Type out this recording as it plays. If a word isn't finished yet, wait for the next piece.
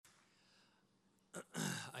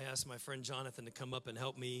ask my friend Jonathan to come up and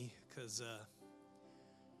help me because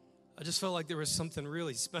I just felt like there was something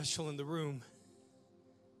really special in the room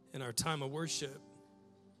in our time of worship.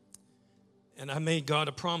 And I made God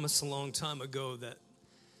a promise a long time ago that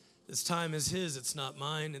this time is His. It's not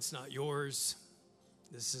mine. It's not yours.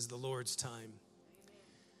 This is the Lord's time.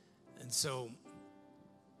 And so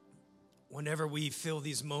whenever we feel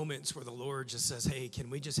these moments where the Lord just says, hey, can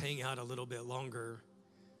we just hang out a little bit longer?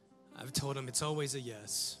 I've told Him it's always a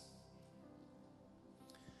yes.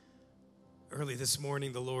 Early this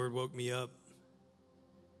morning, the Lord woke me up.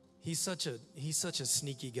 He's such a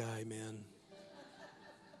sneaky guy, man.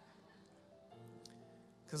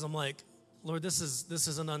 Because I'm like, Lord, this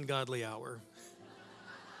is an ungodly hour.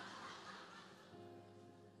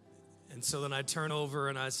 And so then I turn over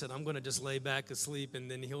and I said, I'm going to just lay back asleep.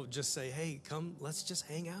 And then He'll just say, hey, come, let's just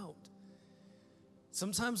hang out.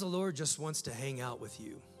 Sometimes the Lord just wants to hang out with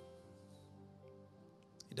you.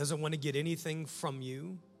 He doesn't want to get anything from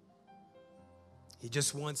you. He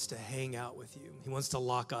just wants to hang out with you. He wants to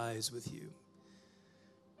lock eyes with you.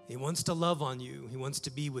 He wants to love on you. He wants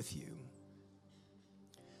to be with you.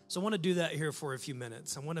 So I want to do that here for a few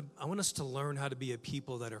minutes. I want us to learn how to be a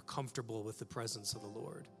people that are comfortable with the presence of the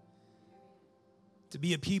Lord. To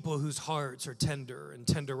be a people whose hearts are tender and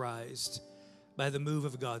tenderized by the move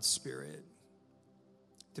of God's Spirit.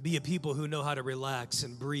 To be a people who know how to relax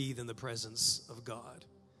and breathe in the presence of God.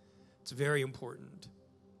 It's very important.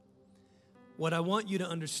 What I want you to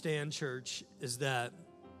understand, church, is that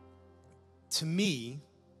to me,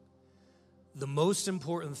 the most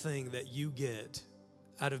important thing that you get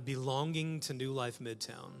out of belonging to New Life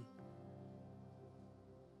Midtown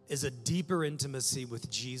is a deeper intimacy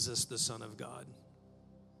with Jesus, the Son of God.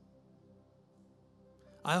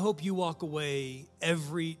 I hope you walk away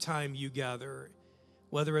every time you gather,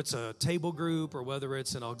 whether it's a table group or whether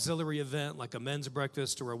it's an auxiliary event like a men's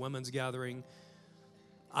breakfast or a women's gathering.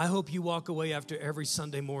 I hope you walk away after every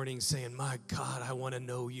Sunday morning saying, my God, I want to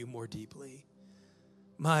know you more deeply.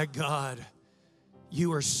 My God,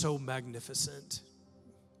 you are so magnificent.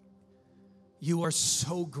 You are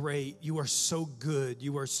so great. You are so good.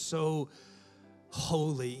 You are so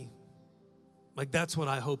holy. Like, that's what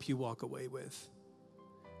I hope you walk away with.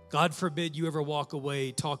 God forbid you ever walk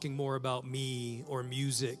away talking more about me or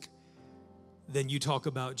music than you talk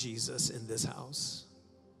about Jesus in this house.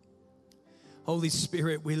 Holy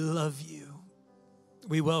Spirit, we love you.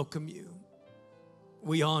 We welcome you.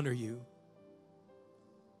 We honor you.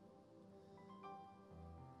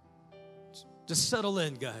 Just settle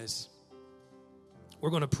in, guys.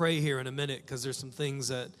 We're going to pray here in a minute because there's some things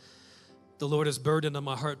that the Lord has burdened on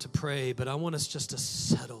my heart to pray, but I want us just to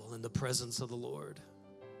settle in the presence of the Lord.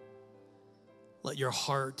 Let your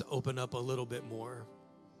heart open up a little bit more.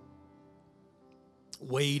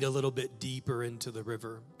 Wade a little bit deeper into the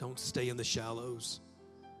river. Don't stay in the shallows.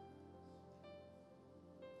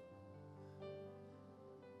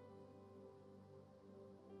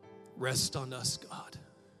 Rest on us, God.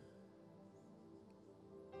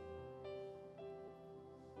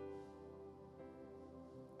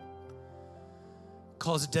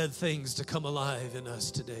 Cause dead things to come alive in us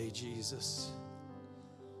today, Jesus.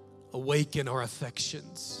 Awaken our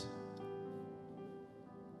affections.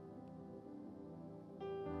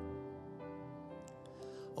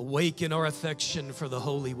 Awaken our affection for the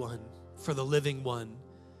Holy One, for the living One,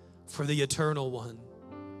 for the eternal One.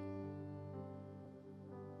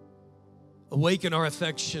 Awaken our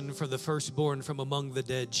affection for the firstborn from among the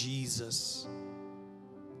dead, Jesus,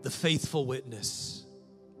 the faithful witness.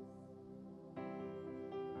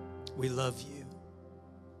 We love you.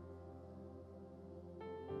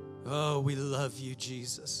 Oh, we love you,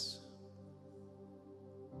 Jesus.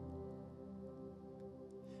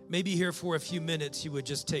 Maybe here for a few minutes you would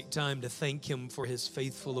just take time to thank Him for His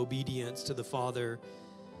faithful obedience to the Father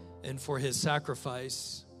and for His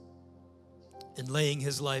sacrifice and laying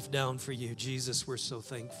His life down for you. Jesus, we're so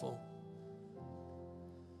thankful.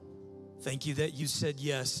 Thank you that you said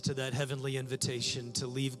yes to that heavenly invitation to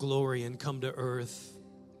leave glory and come to earth,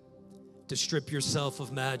 to strip yourself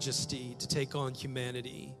of majesty, to take on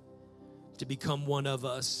humanity, to become one of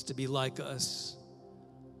us, to be like us,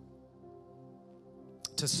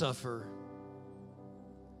 to suffer,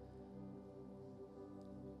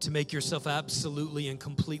 to make yourself absolutely and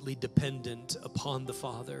completely dependent upon the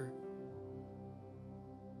Father,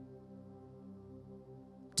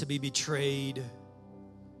 to be betrayed,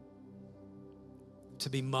 to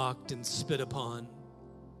be mocked and spit upon,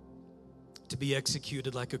 to be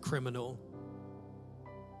executed like a criminal.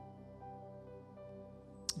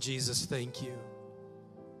 Jesus, thank you.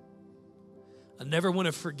 I never want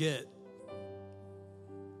to forget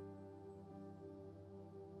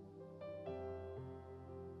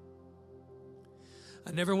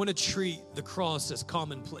I never want to treat the cross as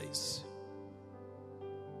commonplace.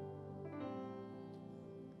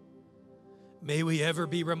 May we ever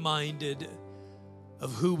be reminded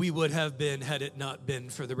of who we would have been had it not been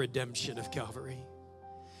for the redemption of Calvary.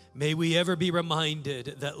 May we ever be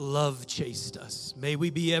reminded that love chased us. May we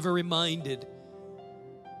be ever reminded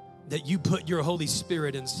that you put your Holy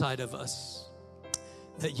Spirit inside of us,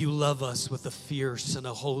 that you love us with a fierce and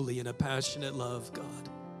a holy and a passionate love, God.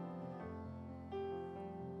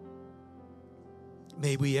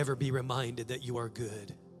 May we ever be reminded that you are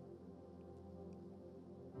good.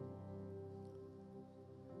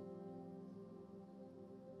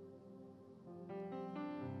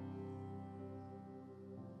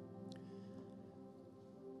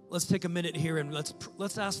 Let's take a minute here and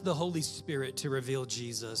let's ask the Holy Spirit to reveal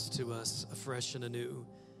Jesus to us afresh and anew.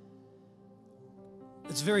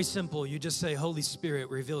 It's very simple. You just say, Holy Spirit,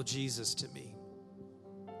 reveal Jesus to me.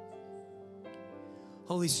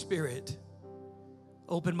 Holy Spirit,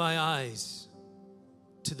 open my eyes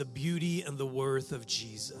to the beauty and the worth of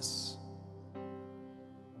Jesus.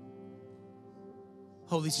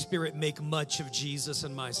 Holy Spirit, make much of Jesus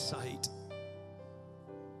in my sight.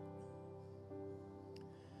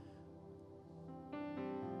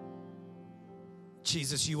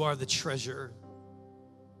 Jesus, you are the treasure.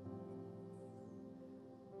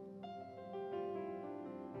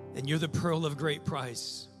 And you're the pearl of great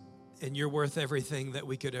price. And you're worth everything that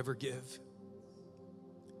we could ever give.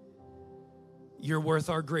 You're worth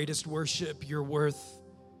our greatest worship. You're worth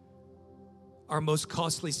our most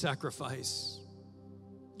costly sacrifice.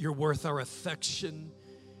 You're worth our affection.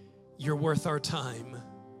 You're worth our time.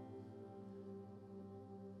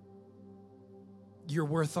 You're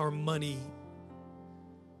worth our money.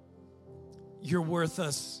 You're worth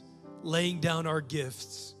us laying down our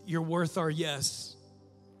gifts. You're worth our yes.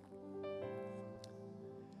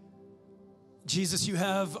 Jesus, you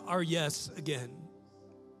have our yes again.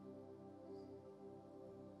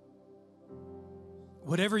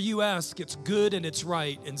 Whatever you ask, it's good and it's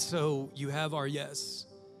right, and so you have our yes.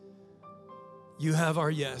 You have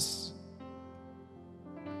our yes.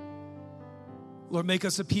 Lord, make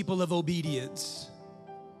us a people of obedience.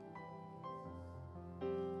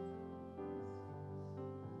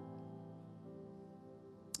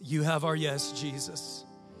 You have our yes, Jesus.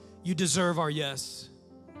 You deserve our yes.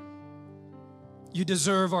 You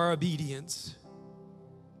deserve our obedience.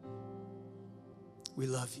 We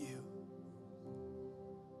love you.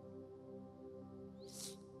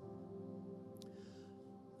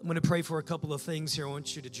 I'm going to pray for a couple of things here. I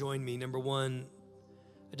want you to join me. Number one,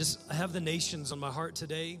 I have the nations on my heart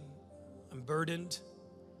today. I'm burdened.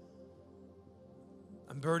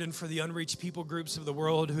 I'm burdened for the unreached people groups of the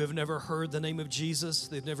world who have never heard the name of Jesus.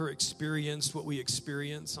 They've never experienced what we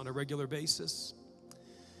experience on a regular basis.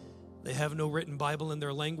 They have no written Bible in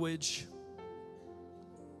their language.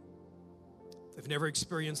 They've never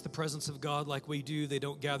experienced the presence of God like we do. They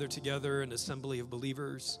don't gather together an assembly of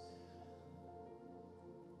believers.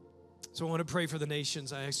 So I want to pray for the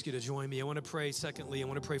nations. I ask you to join me. I want to pray, secondly, I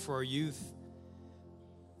want to pray for our youth.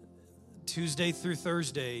 Tuesday through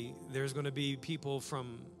Thursday, there's going to be people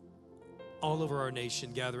from all over our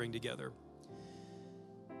nation gathering together.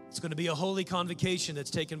 It's going to be a holy convocation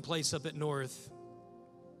that's taking place up at North.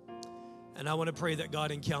 And I want to pray that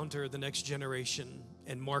God encounter the next generation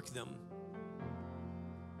and mark them.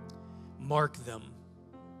 Mark them.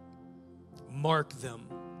 Mark them.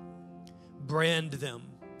 Brand them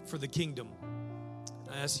for the kingdom.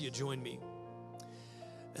 I ask you to join me.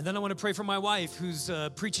 And then I want to pray for my wife who's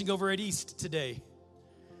preaching over at East today.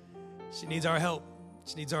 She needs our help.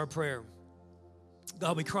 She needs our prayer.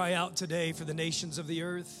 God, we cry out today for the nations of the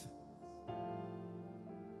earth.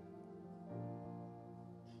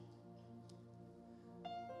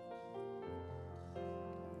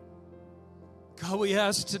 God, we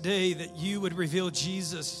ask today that you would reveal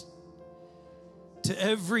Jesus to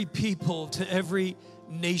every people, to every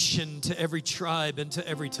nation, to every tribe, and to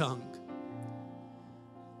every tongue.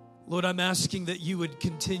 Lord, I'm asking that you would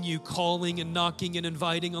continue calling and knocking and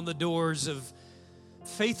inviting on the doors of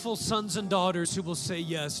faithful sons and daughters who will say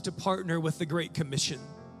yes to partner with the Great Commission.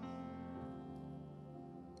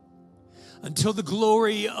 Until the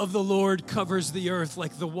glory of the Lord covers the earth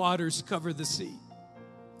like the waters cover the sea.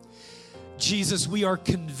 Jesus, we are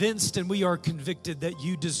convinced and we are convicted that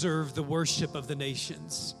you deserve the worship of the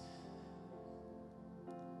nations.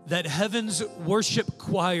 That heaven's worship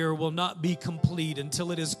choir will not be complete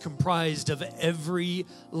until it is comprised of every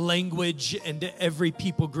language and every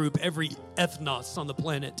people group, every ethnos on the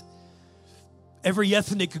planet, every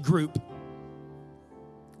ethnic group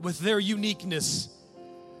with their uniqueness,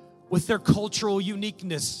 with their cultural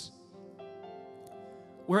uniqueness,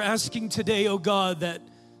 We're asking today, oh God, that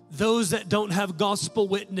those that don't have gospel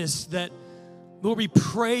witness, that, Lord, we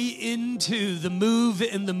pray into the move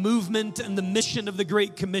and the movement and the mission of the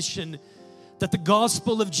Great Commission, that the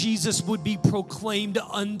gospel of Jesus would be proclaimed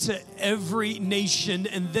unto every nation,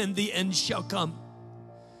 and then the end shall come.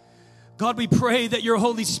 God, we pray that your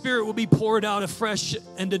Holy Spirit will be poured out afresh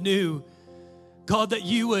and anew. God, that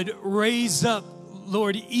you would raise up,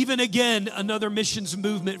 Lord, even again, another missions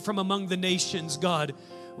movement from among the nations, God.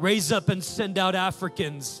 Raise up and send out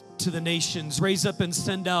Africans to the nations. Raise up and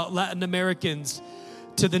send out Latin Americans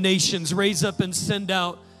to the nations. Raise up and send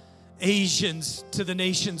out Asians to the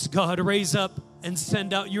nations, God. Raise up and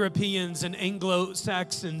send out Europeans and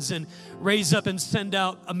Anglo-Saxons, and raise up and send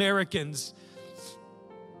out Americans.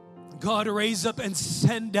 God, raise up and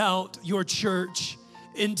send out your church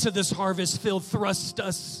into this harvest field. Thrust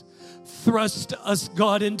us,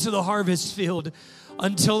 God, into the harvest field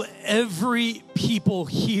until every people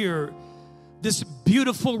hear this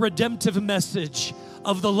beautiful redemptive message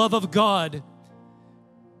of the love of God.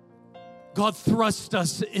 God, thrust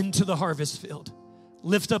us into the harvest field.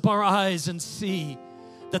 Lift up our eyes and see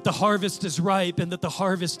that the harvest is ripe and that the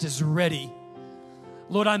harvest is ready.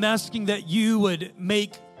 Lord, I'm asking that you would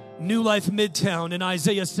make New Life Midtown and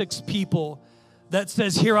Isaiah 6 people that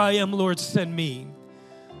says, here I am, Lord, send me.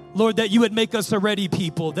 Lord, that you would make us a ready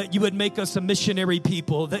people, that you would make us a missionary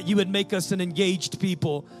people, that you would make us an engaged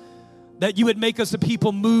people, that you would make us a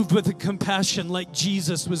people moved with compassion like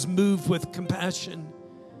Jesus was moved with compassion.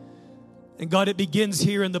 And God, it begins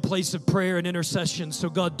here in the place of prayer and intercession. So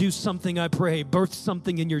God, do something, I pray. Birth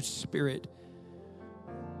something in your spirit.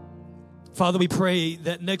 Father, we pray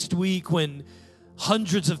that next week when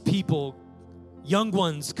hundreds of people, young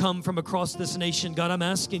ones, come from across this nation, God, I'm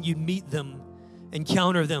asking you meet them,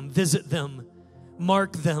 encounter them, visit them,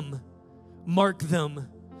 mark them,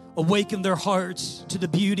 awaken their hearts to the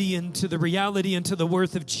beauty and to the reality and to the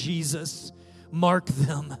worth of Jesus. Mark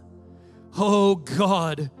them. Oh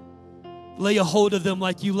God, lay a hold of them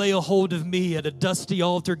like you lay a hold of me at a dusty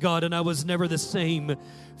altar, God, and I was never the same.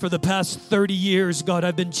 For the past 30 years, God,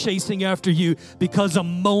 I've been chasing after you because in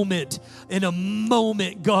a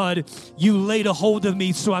moment, God, you laid a hold of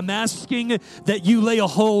me. So I'm asking that you lay a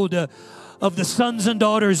hold of the sons and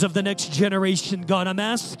daughters of the next generation, God. I'm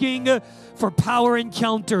asking for power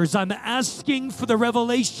encounters. I'm asking for the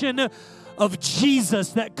revelation of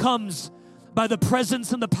Jesus that comes by the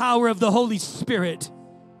presence and the power of the Holy Spirit.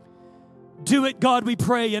 Do it, God, we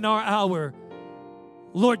pray, in our hour.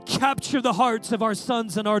 Lord, capture the hearts of our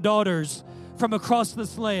sons and our daughters from across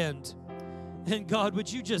this land. And God,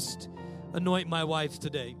 would you just anoint my wife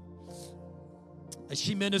today as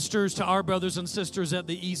she ministers to our brothers and sisters at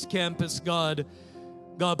the East Campus. God,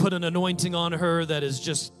 put an anointing on her that is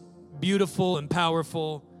just beautiful and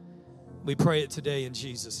powerful. We pray it today in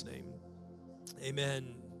Jesus' name.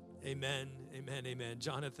 Amen, amen, amen, amen.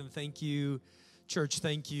 Jonathan, thank you. Church,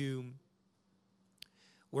 thank you.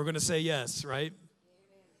 We're going to say yes, right?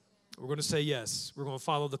 We're going to say yes. We're going to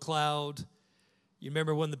follow the cloud. You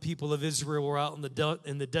remember when the people of Israel were out in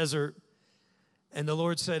the desert, and the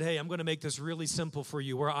Lord said, hey, I'm going to make this really simple for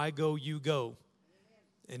you. Where I go, you go.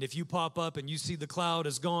 And if you pop up and you see the cloud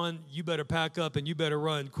is gone, you better pack up and you better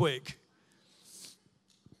run quick.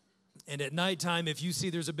 And at nighttime, if you see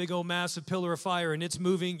there's a big old massive pillar of fire and it's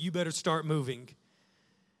moving, you better start moving.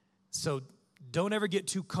 So don't ever get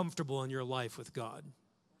too comfortable in your life with God.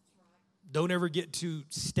 Don't ever get too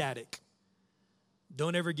static.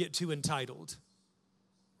 Don't ever get too entitled,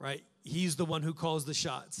 right? He's the one who calls the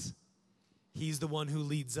shots. He's the one who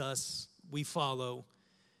leads us. We follow.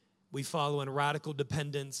 We follow in radical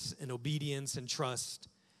dependence and obedience and trust.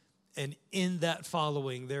 And in that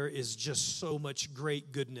following, there is just so much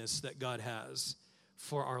great goodness that God has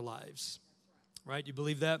for our lives, right? You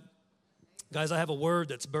believe that? Guys, I have a word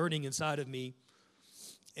that's burning inside of me,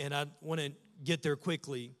 and I want to get there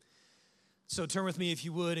quickly. So turn with me, if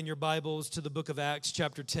you would, in your Bibles to the book of Acts,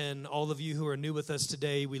 chapter 10. All of you who are new with us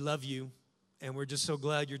today, we love you, and we're just so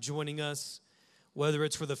glad you're joining us, whether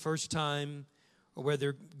it's for the first time or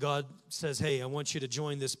whether God says, hey, I want you to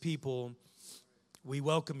join this people. We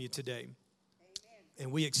welcome you today. Amen.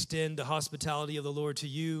 And we extend the hospitality of the Lord to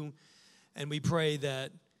you, and we pray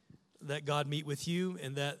that God meet with you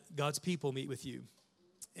and that God's people meet with you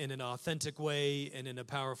in an authentic way and in a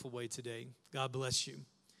powerful way today. God bless you.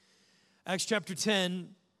 Acts chapter 10,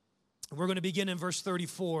 we're going to begin in verse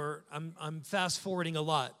 34. I'm fast forwarding a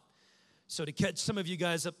lot. So to catch some of you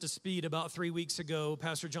guys up to speed, about 3 weeks ago,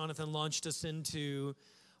 Pastor Jonathan launched us into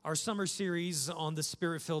our summer series on the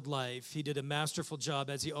Spirit-filled life. He did a masterful job,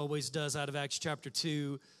 as he always does, out of Acts chapter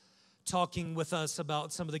 2, talking with us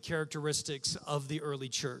about some of the characteristics of the early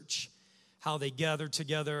church, how they gathered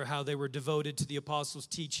together, how they were devoted to the apostles'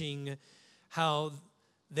 teaching, how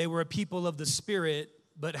they were a people of the Spirit,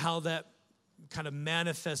 but how that kind of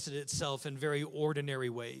manifested itself in very ordinary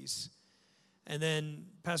ways. And then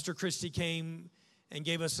Pastor Christy came and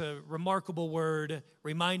gave us a remarkable word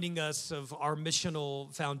reminding us of our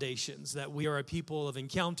missional foundations, that we are a people of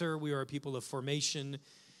encounter, we are a people of formation,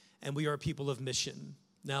 and we are a people of mission.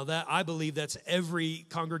 Now that I believe that's every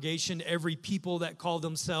congregation, every people that call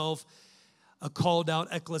themselves a called out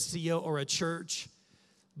ecclesia or a church,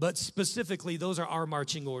 but specifically those are our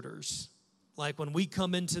marching orders. Like when we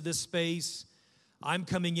come into this space, I'm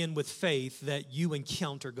coming in with faith that you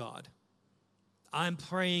encounter God. I'm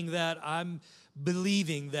praying that, I'm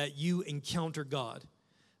believing that you encounter God,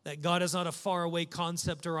 that God is not a faraway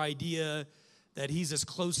concept or idea, that he's as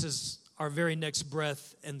close as our very next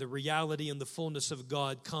breath, and the reality and the fullness of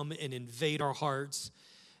God come and invade our hearts,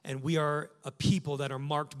 and we are a people that are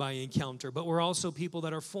marked by encounter, but we're also people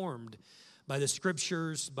that are formed by the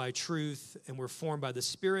scriptures, by truth, and we're formed by the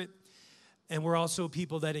Spirit, and we're also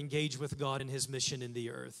people that engage with God and his mission in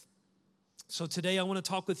the earth. So today I want to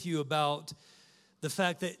talk with you about the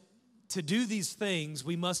fact that to do these things,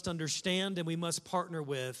 we must understand and we must partner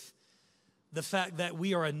with the fact that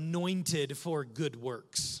we are anointed for good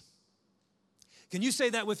works. Can you say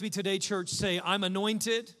that with me today, church? Say, I'm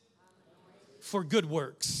anointed for good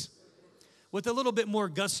works. With a little bit more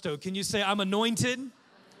gusto, can you say, I'm anointed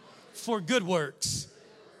for good works?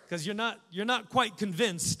 Because you're not quite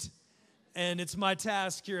convinced, and it's my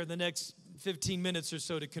task here in the next 15 minutes or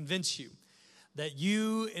so to convince you that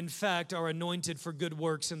you, in fact, are anointed for good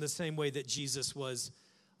works in the same way that Jesus was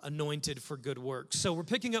anointed for good works. So we're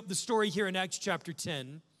picking up the story here in Acts chapter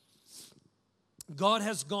 10. God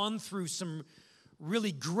has gone through some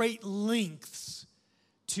really great lengths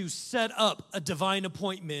to set up a divine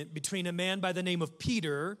appointment between a man by the name of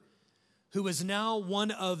Peter, who is now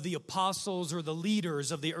one of the apostles or the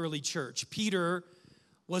leaders of the early church. Peter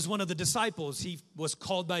was one of the disciples. He was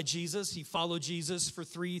called by Jesus. He followed Jesus for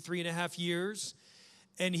 3.5 years,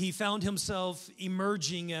 and he found himself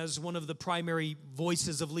emerging as one of the primary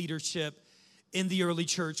voices of leadership in the early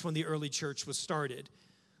church when the early church was started.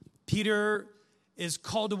 Peter is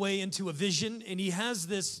called away into a vision, and he has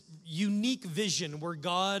this unique vision where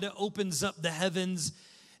God opens up the heavens,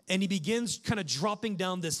 and he begins kind of dropping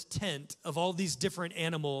down this tent of all these different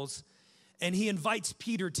animals, and he invites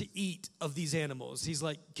Peter to eat of these animals. He's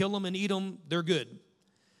like, kill them and eat them, they're good.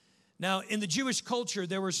 Now, in the Jewish culture,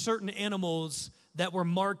 there were certain animals that were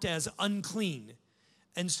marked as unclean.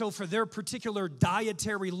 And so for their particular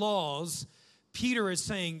dietary laws, Peter is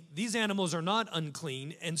saying, these animals are not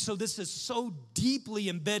unclean. And so this is so deeply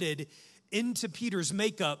embedded into Peter's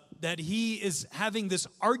makeup that he is having this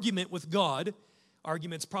argument with God.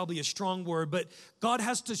 Argument's probably a strong word, but God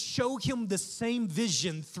has to show him the same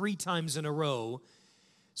vision 3 times in a row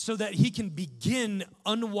so that he can begin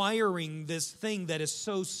unwiring this thing that is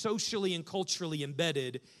so socially and culturally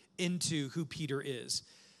embedded into who Peter is.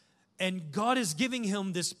 And God is giving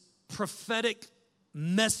him this prophetic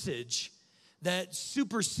message that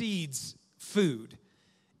supersedes food.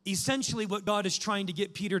 Essentially, what God is trying to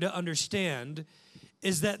get Peter to understand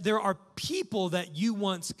is that there are people that you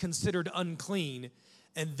once considered unclean,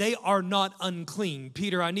 and they are not unclean.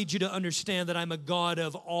 Peter, I need you to understand that I'm a God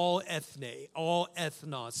of all ethne, all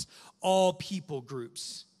ethnos, all people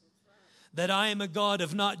groups. That I am a God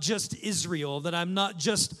of not just Israel, that I'm not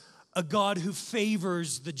just a God who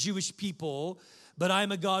favors the Jewish people, but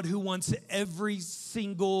I'm a God who wants every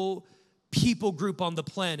single people group on the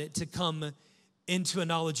planet to come into a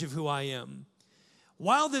knowledge of who I am.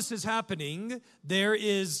 While this is happening, there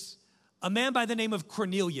is a man by the name of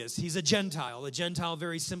Cornelius. He's a Gentile. A Gentile,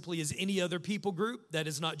 very simply, is any other people group that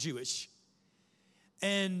is not Jewish.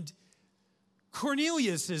 And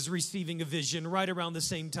Cornelius is receiving a vision right around the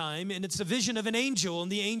same time, and it's a vision of an angel,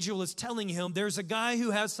 and the angel is telling him, there's a guy who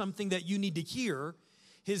has something that you need to hear.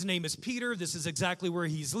 His name is Peter. This is exactly where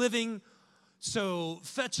he's living. So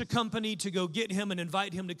fetch a company to go get him and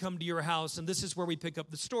invite him to come to your house, and this is where we pick up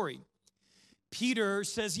the story. Peter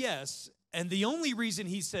says yes, and the only reason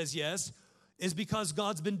he says yes is because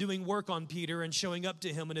God's been doing work on Peter and showing up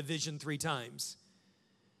to him in a vision 3 times.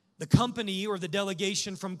 The company or the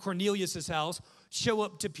delegation from Cornelius' house show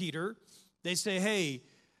up to Peter. They say, hey,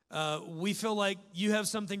 we feel like you have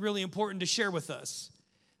something really important to share with us.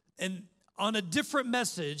 And on a different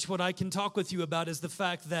message, what I can talk with you about is the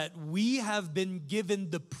fact that we have been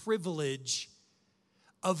given the privilege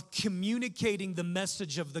of communicating the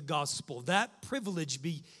message of the gospel. That privilege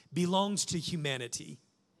belongs to humanity.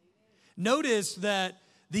 Notice that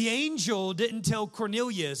The angel didn't tell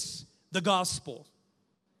Cornelius the gospel.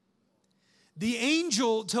 The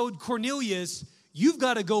angel told Cornelius, you've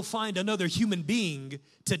got to go find another human being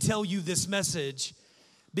to tell you this message,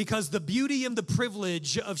 because the beauty and the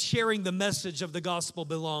privilege of sharing the message of the gospel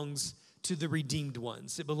belongs to the redeemed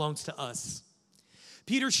ones. It belongs to us.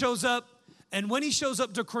 Peter shows up, and when he shows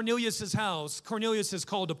up to Cornelius' house, Cornelius has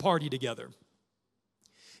called a party together.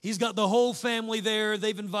 He's got the whole family there.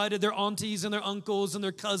 They've invited their aunties and their uncles and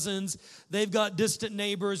their cousins. They've got distant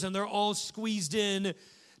neighbors, and they're all squeezed in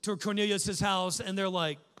to Cornelius' house, and they're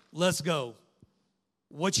like, let's go.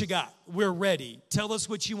 What you got? We're ready. Tell us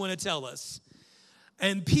what you want to tell us.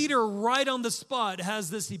 And Peter, right on the spot, has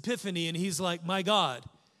this epiphany, and he's like, my God,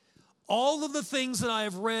 all of the things that I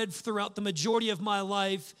have read throughout the majority of my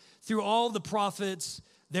life, through all the prophets,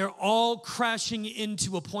 they're all crashing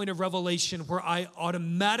into a point of revelation where I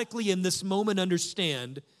automatically in this moment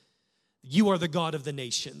understand you are the God of the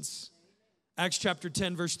nations. Acts chapter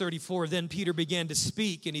 10, verse 34, then Peter began to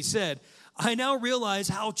speak, and he said, I now realize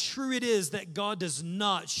how true it is that God does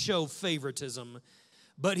not show favoritism,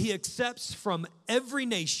 but he accepts from every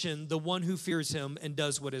nation the one who fears him and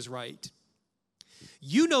does what is right.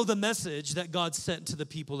 You know the message that God sent to the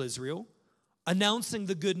people Israel, announcing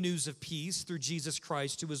the good news of peace through Jesus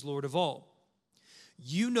Christ, who is Lord of all.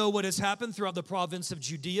 You know what has happened throughout the province of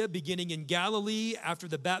Judea, beginning in Galilee after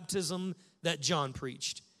the baptism that John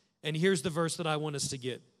preached. And here's the verse that I want us to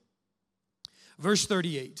get. Verse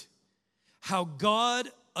 38. How God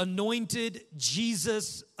anointed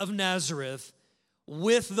Jesus of Nazareth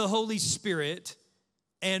with the Holy Spirit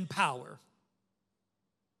and power.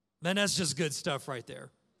 Man, that's just good stuff right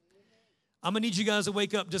there. I'm going to need you guys to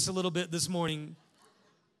wake up just a little bit this morning,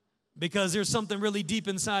 because there's something really deep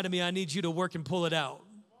inside of me. I need you to work and pull it out.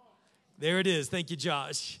 There it is. Thank you,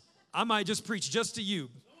 Josh. I might just preach just to you.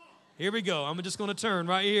 Here we go. I'm just going to turn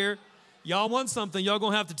right here. Y'all want something, y'all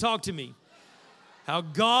going to have to talk to me. How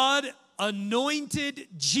God anointed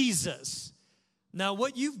Jesus. Now,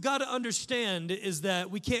 what you've got to understand is that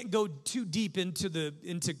we can't go too deep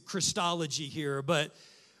into Christology here, but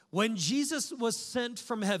when Jesus was sent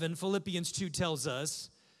from heaven, Philippians 2 tells us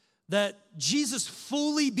that Jesus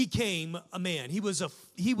fully became a man. He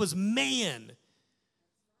was man.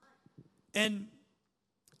 And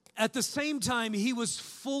at the same time, he was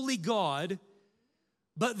fully God,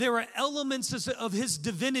 but there are elements of his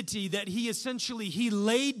divinity that he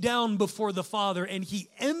laid down before the Father, and he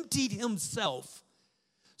emptied himself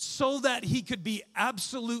so that he could be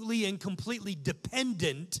absolutely and completely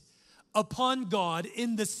dependent upon God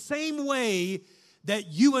in the same way that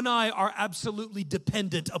you and I are absolutely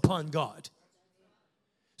dependent upon God.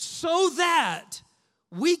 So that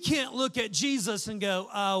we can't look at Jesus and go,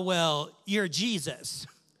 oh, well, you're Jesus.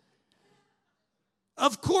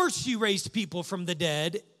 Of course you raised people from the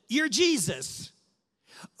dead. You're Jesus.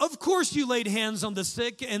 Of course you laid hands on the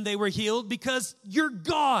sick and they were healed because you're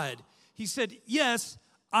God. He said, yes,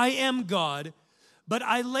 I am God, but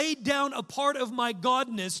I laid down a part of my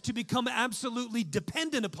godness to become absolutely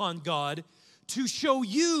dependent upon God, to show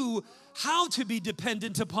you how to be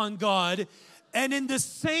dependent upon God. And in the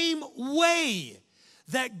same way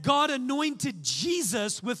that God anointed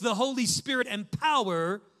Jesus with the Holy Spirit and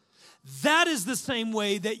power, that is the same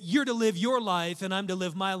way that you're to live your life and I'm to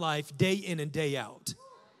live my life day in and day out.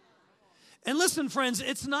 And listen, friends,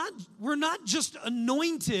 we're not just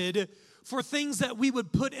anointed for things that we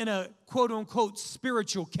would put in a quote-unquote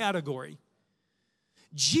spiritual category.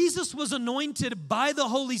 Jesus was anointed by the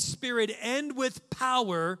Holy Spirit and with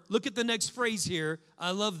power. Look at the next phrase here.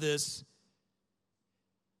 I love this.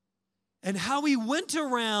 And how he went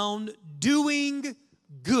around doing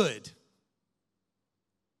good.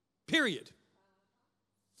 Period.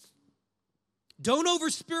 Don't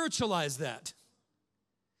over-spiritualize that.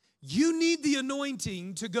 You need the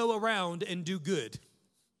anointing to go around and do good.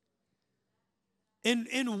 In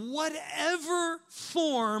whatever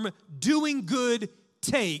form doing good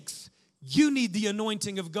takes, you need the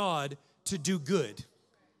anointing of God to do good.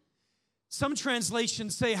 Some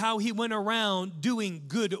translations say how he went around doing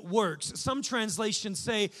good works. Some translations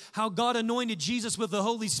say how God anointed Jesus with the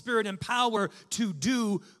Holy Spirit and power to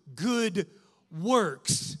do good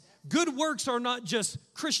works. Good works are not just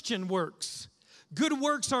Christian works. Good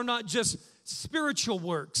works are not just spiritual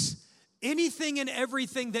works. Anything and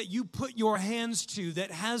everything that you put your hands to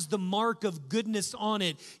that has the mark of goodness on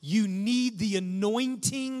it, you need the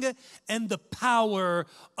anointing and the power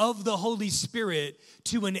of the Holy Spirit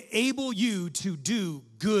to enable you to do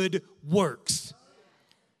good works.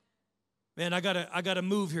 Man, I gotta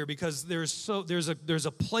move here because there's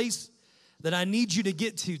a place that I need you to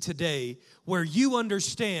get to today, where you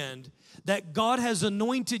understand that God has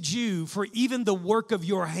anointed you for even the work of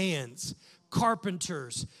your hands.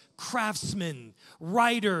 Carpenters, craftsmen,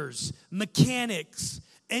 writers, mechanics,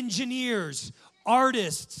 engineers,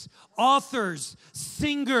 artists, authors,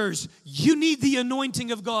 singers. You need the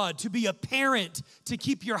anointing of God to be a parent, to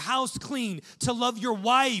keep your house clean, to love your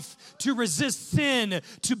wife, to resist sin,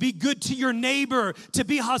 to be good to your neighbor, to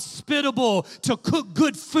be hospitable, to cook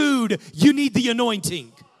good food. You need the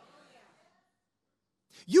anointing.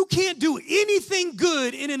 You can't do anything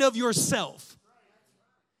good in and of yourself.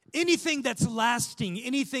 Anything that's lasting,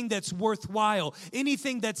 anything that's worthwhile,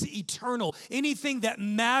 anything that's eternal, anything that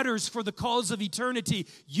matters for the cause of eternity,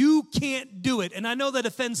 you can't do it. And I know that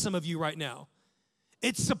offends some of you right now.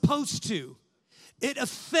 It's supposed to. It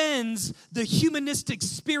offends the humanistic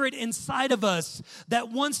spirit inside of us that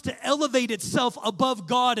wants to elevate itself above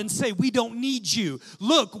God and say, we don't need you.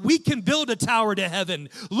 Look, we can build a tower to heaven.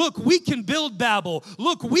 Look, we can build Babel.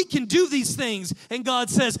 Look, we can do these things. And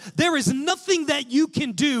God says, there is nothing that you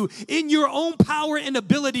can do in your own power and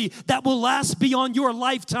ability that will last beyond your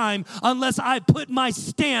lifetime unless I put my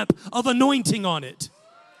stamp of anointing on it.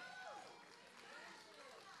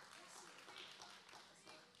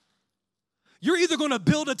 You're either going to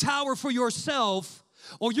build a tower for yourself,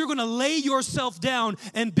 or you're going to lay yourself down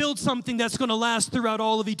and build something that's going to last throughout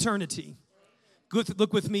all of eternity.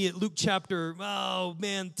 Look with me at Luke chapter,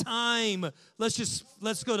 time.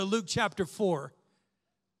 Let's go to Luke chapter 4.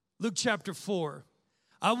 Luke chapter 4.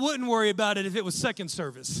 I wouldn't worry about it if it was second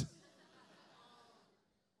service.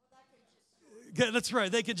 That's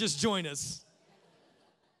right, they could just join us.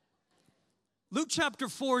 Luke chapter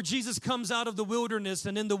 4, Jesus comes out of the wilderness,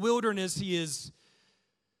 and in the wilderness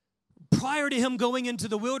prior to him going into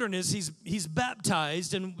the wilderness, he's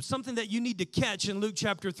baptized. And something that you need to catch in Luke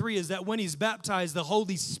chapter 3 is that when he's baptized, the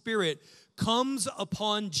Holy Spirit comes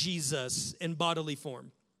upon Jesus in bodily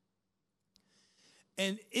form.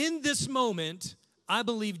 And in this moment, I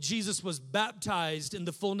believe Jesus was baptized in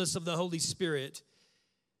the fullness of the Holy Spirit.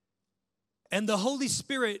 And the Holy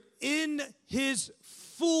Spirit, in his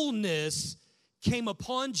fullness, came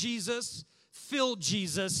upon Jesus, filled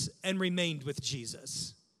Jesus, and remained with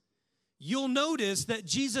Jesus. You'll notice that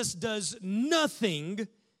Jesus does nothing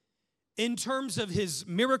in terms of his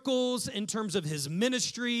miracles, in terms of his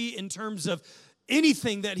ministry, in terms of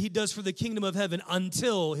anything that he does for the kingdom of heaven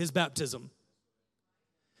until his baptism.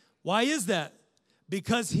 Why is that?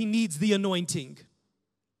 Because he needs the anointing.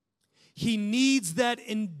 He needs that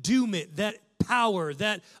endowment, that power,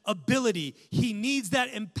 that ability. He needs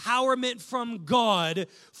that empowerment from God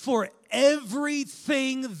for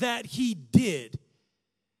everything that he did.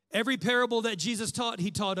 Every parable that Jesus taught,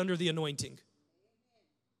 he taught under the anointing.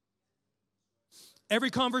 Every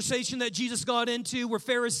conversation that Jesus got into where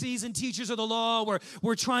Pharisees and teachers of the law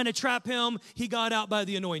were trying to trap him, he got out by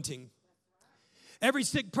the anointing. Every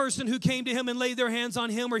sick person who came to him and laid their hands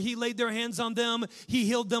on him, or he laid their hands on them, he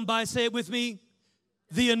healed them by, say it with me,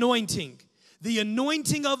 the anointing. The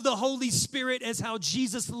anointing of the Holy Spirit is how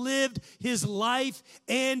Jesus lived his life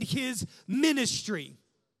and his ministry.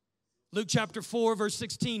 Luke chapter 4, verse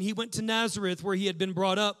 16, he went to Nazareth where he had been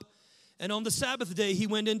brought up. And on the Sabbath day, he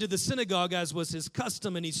went into the synagogue as was his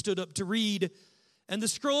custom, and he stood up to read. And the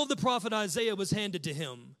scroll of the prophet Isaiah was handed to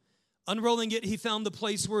him. Unrolling it, he found the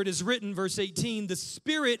place where it is written, verse 18, the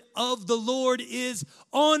Spirit of the Lord is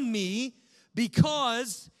on me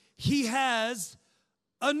because he has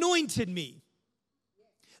anointed me.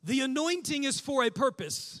 The anointing is for a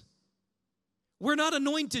purpose. We're not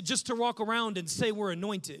anointed just to walk around and say we're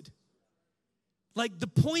anointed. Like, the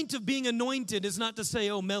point of being anointed is not to say,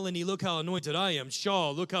 oh, Melanie, look how anointed I am. Shaw,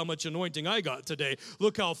 look how much anointing I got today.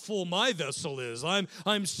 Look how full my vessel is.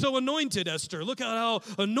 I'm so anointed, Esther. Look at how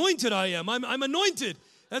anointed I am. I'm anointed.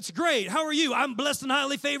 That's great. How are you? I'm blessed and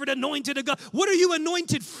highly favored, anointed of God. What are you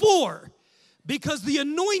anointed for? Because the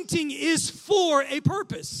anointing is for a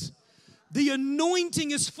purpose. The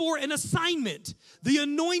anointing is for an assignment. The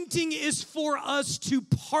anointing is for us to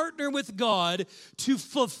partner with God to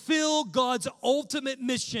fulfill God's ultimate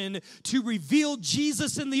mission, to reveal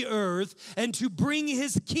Jesus in the earth, and to bring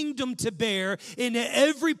his kingdom to bear in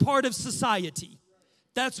every part of society.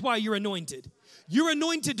 That's why you're anointed. You're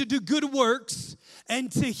anointed to do good works and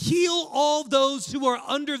to heal all those who are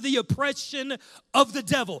under the oppression of the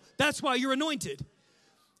devil. That's why you're anointed.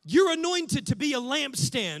 You're anointed to be a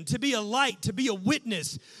lampstand, to be a light, to be a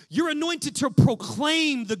witness. You're anointed to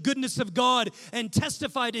proclaim the goodness of God and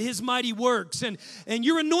testify to his mighty works. And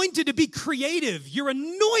you're anointed to be creative. You're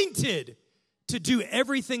anointed to do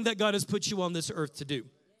everything that God has put you on this earth to do.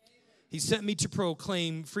 He sent me to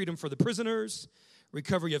proclaim freedom for the prisoners,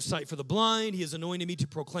 recovery of sight for the blind. He has anointed me to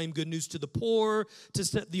proclaim good news to the poor, to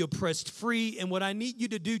set the oppressed free. And what I need you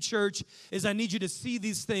to do, church, is I need you to see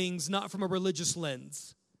these things not from a religious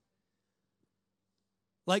lens.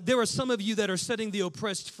 Like there are some of you that are setting the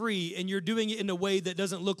oppressed free, and you're doing it in a way that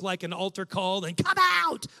doesn't look like an altar call and come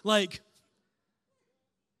out. Like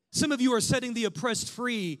some of you are setting the oppressed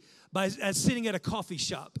free as sitting at a coffee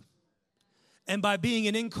shop and by being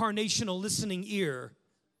an incarnational listening ear.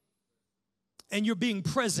 And you're being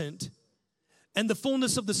present, and the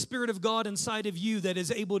fullness of the Spirit of God inside of you that is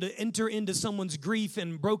able to enter into someone's grief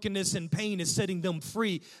and brokenness and pain is setting them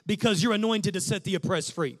free because you're anointed to set the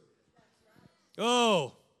oppressed free.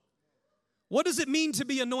 Oh, what does it mean to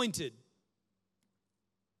be anointed?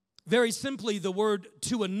 Very simply, the word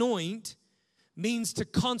to anoint means to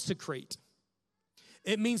consecrate.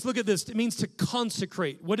 It means, look at this, it means to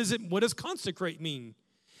consecrate. What does consecrate mean?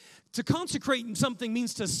 To consecrate something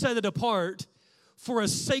means to set it apart for a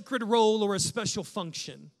sacred role or a special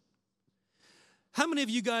function. How many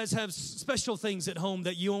of you guys have special things at home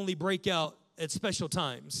that you only break out at special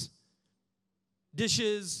times?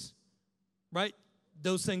 Dishes, right?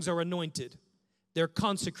 Those things are anointed. They're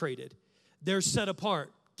consecrated. They're set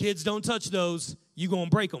apart. Kids, don't touch those. You're going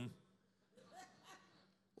to break them.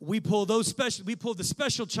 We pull the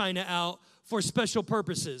special china out for special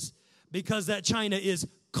purposes because that china is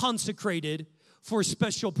consecrated for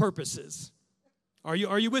special purposes. Are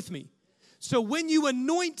you with me? So when you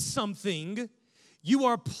anoint something, you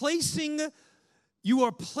are placing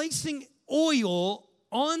oil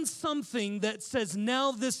on something that says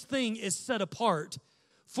now this thing is set apart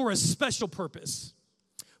for a special purpose,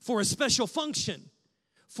 for a special function,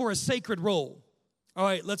 for a sacred role. All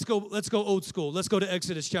right, let's go old school. Let's go to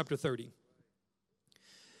Exodus chapter 30.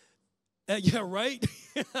 Yeah, right?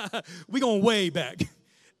 We're going way back.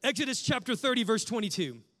 Exodus chapter 30, verse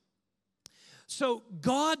 22. So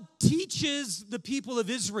God teaches the people of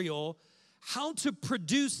Israel how to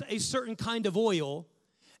produce a certain kind of oil,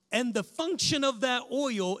 and the function of that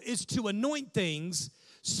oil is to anoint things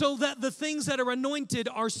so that the things that are anointed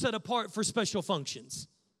are set apart for special functions.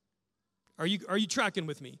 Are you tracking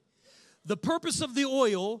with me? The purpose of the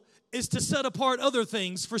oil is to set apart other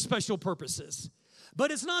things for special purposes.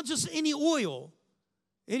 But it's not just any oil.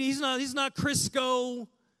 And he's not Crisco.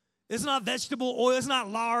 It's not vegetable oil. It's not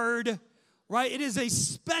lard. Right? It is a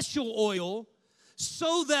special oil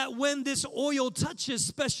so that when this oil touches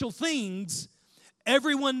special things,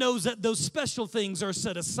 everyone knows that those special things are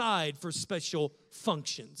set aside for special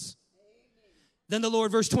functions. Then the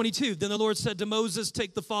Lord, verse 22, then the Lord said to Moses,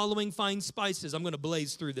 take the following fine spices. I'm going to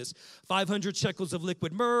blaze through this. 500 shekels of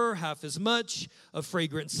liquid myrrh, half as much of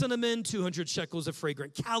fragrant cinnamon, 200 shekels of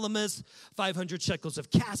fragrant calamus, 500 shekels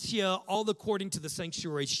of cassia, all according to the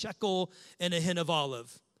sanctuary shekel, and a hin of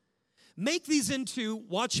olive. Make these into,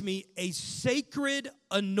 watch me, a sacred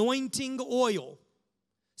anointing oil,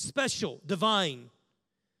 special, divine.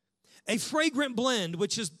 A fragrant blend,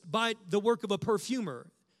 which is by the work of a perfumer,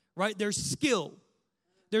 right? There's skill,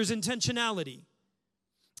 there's intentionality.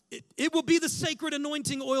 It will be the sacred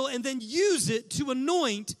anointing oil, and then use it to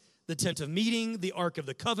anoint the tent of meeting, the ark of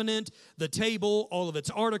the covenant, the table, all of its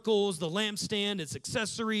articles, the lampstand, its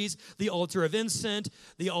accessories, the altar of incense,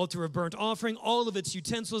 the altar of burnt offering, all of its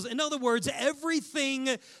utensils. In other words, everything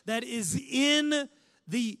that is in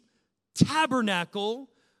the tabernacle,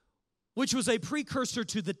 which was a precursor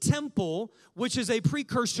to the temple, which is a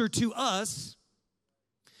precursor to us.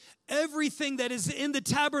 Everything that is in the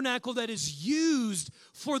tabernacle that is used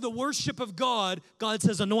for the worship of God, God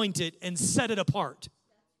says anoint it and set it apart.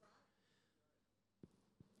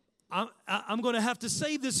 I'm going to have to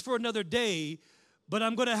save this for another day, but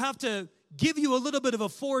I'm going to have to give you a little bit of a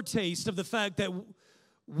foretaste of the fact that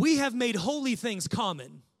we have made holy things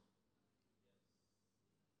common.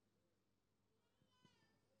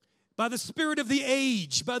 By the spirit of the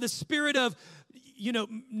age, by the spirit of,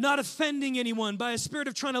 not offending anyone, by a spirit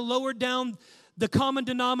of trying to lower down the common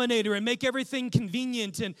denominator and make everything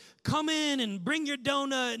convenient, and come in and bring your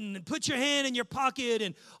donut and put your hand in your pocket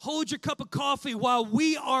and hold your cup of coffee while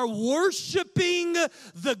we are worshiping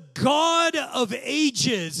the God of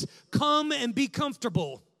ages. Come and be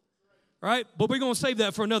comfortable, right? But we're going to save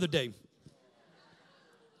that for another day.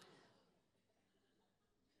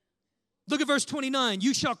 Look at verse 29.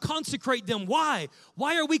 You shall consecrate them. Why?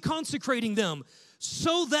 Why are we consecrating them?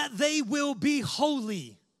 So that they will be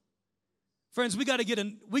holy. Friends, we got to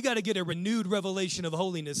get a renewed revelation of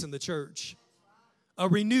holiness in the church. A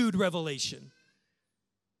renewed revelation.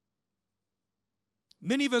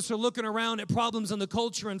 Many of us are looking around at problems in the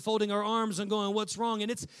culture and folding our arms and going, what's wrong?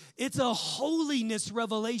 And it's a holiness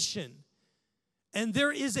revelation. And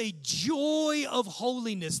there is a joy of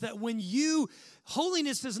holiness that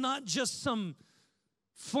holiness is not just some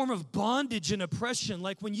form of bondage and oppression.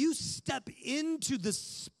 Like when you step into the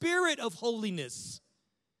spirit of holiness,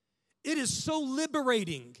 it is so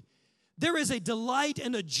liberating. There is a delight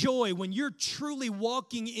and a joy when you're truly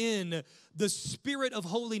walking in the spirit of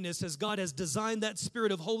holiness as God has designed that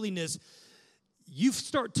spirit of holiness. You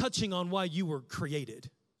start touching on why you were created,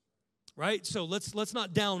 right? So let's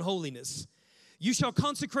not down holiness. You shall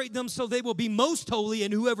consecrate them so they will be most holy,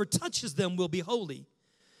 and whoever touches them will be holy.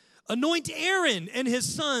 Anoint Aaron and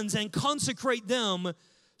his sons and consecrate them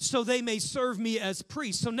so they may serve me as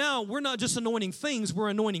priests. So now we're not just anointing things, we're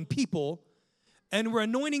anointing people. And we're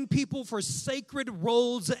anointing people for sacred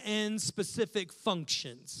roles and specific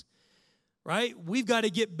functions, right? We've got to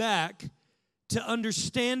get back to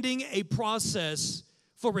understanding a process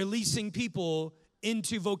for releasing people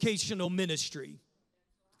into vocational ministry.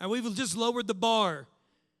 And we've just lowered the bar,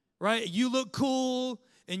 right? You look cool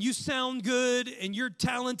and you sound good and you're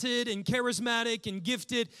talented and charismatic and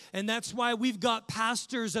gifted. And that's why we've got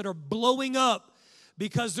pastors that are blowing up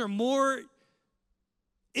because they're more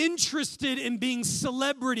interested in being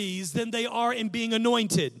celebrities than they are in being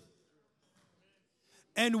anointed.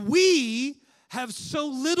 And we have so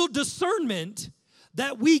little discernment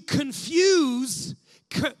that we confuse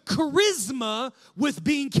charisma with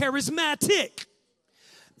being charismatic.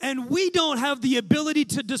 And we don't have the ability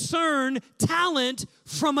to discern talent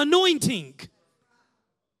from anointing.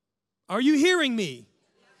 Are you hearing me?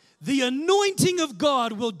 The anointing of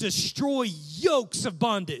God will destroy yokes of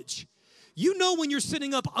bondage. You know when you're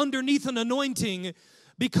sitting up underneath an anointing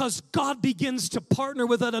because God begins to partner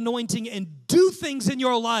with that anointing and do things in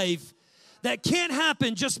your life that can't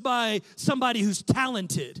happen just by somebody who's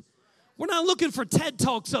talented. We're not looking for TED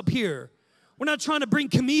Talks up here. We're not trying to bring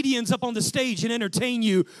comedians up on the stage and entertain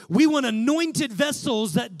you. We want anointed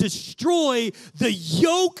vessels that destroy the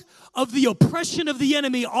yoke of the oppression of the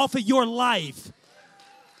enemy off of your life.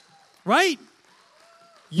 Right?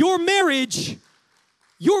 Your marriage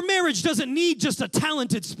doesn't need just a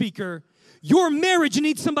talented speaker. Your marriage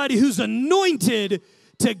needs somebody who's anointed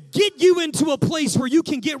to get you into a place where you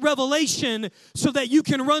can get revelation so that you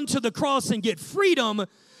can run to the cross and get freedom,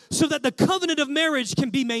 so that the covenant of marriage can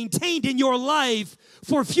be maintained in your life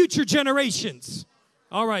for future generations.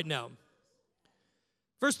 All right now.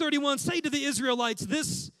 Verse 31, say to the Israelites,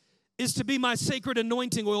 this is to be my sacred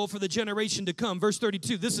anointing oil for the generation to come. Verse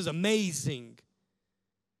 32, this is amazing.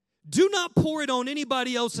 Do not pour it on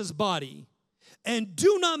anybody else's body, and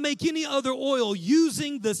do not make any other oil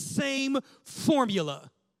using the same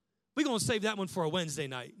formula. We're going to save that one for a Wednesday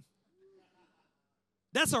night.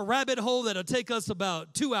 That's a rabbit hole that'll take us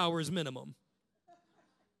about 2 hours minimum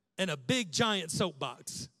and a big giant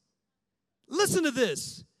soapbox. Listen to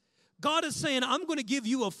this. God is saying, I'm going to give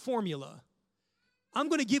you a formula. I'm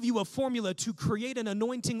going to give you a formula to create an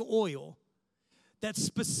anointing oil that's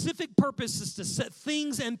specific purpose is to set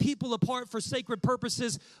things and people apart for sacred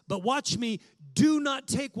purposes. But watch me, do not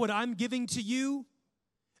take what I'm giving to you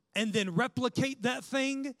and then replicate that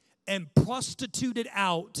thing and prostitute it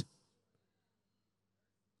out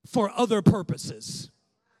for other purposes.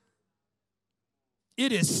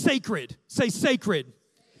 It is sacred. Say sacred.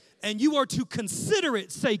 And you are to consider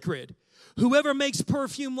it sacred. Whoever makes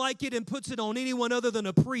perfume like it and puts it on anyone other than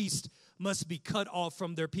a priest must be cut off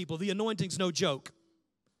from their people. The anointing's no joke.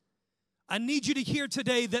 I need you to hear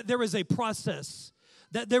today that there is a process,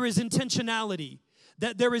 that there is intentionality,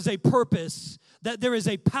 that there is a purpose, that there is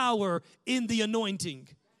a power in the anointing.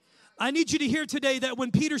 I need you to hear today that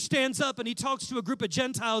when Peter stands up and he talks to a group of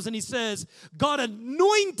Gentiles and he says, God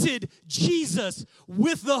anointed Jesus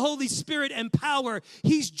with the Holy Spirit and power,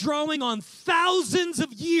 he's drawing on thousands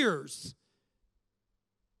of years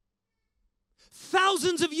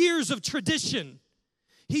of tradition.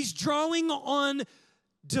 He's drawing on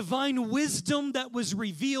divine wisdom that was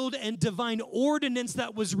revealed and divine ordinance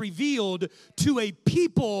that was revealed to a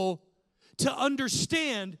people to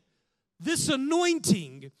understand this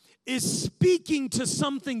anointing is speaking to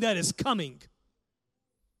something that is coming.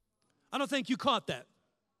 I don't think you caught that.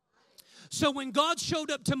 So when God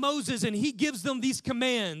showed up to Moses and he gives them these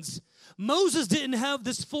commands, Moses didn't have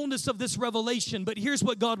this fullness of this revelation, but here's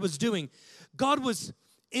what God was doing. God was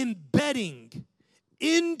embedding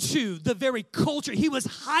into the very culture. He was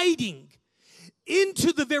hiding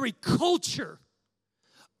into the very culture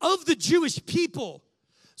of the Jewish people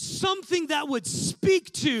something that would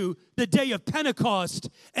speak to the day of Pentecost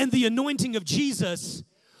and the anointing of Jesus,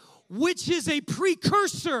 which is a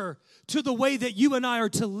precursor to the way that you and I are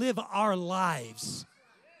to live our lives.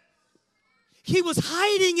 He was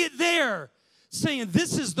hiding it there saying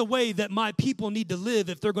this is the way that my people need to live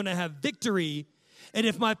if they're going to have victory, and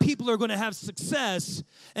if my people are going to have success,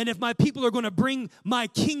 and if my people are going to bring my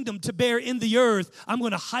kingdom to bear in the earth, I'm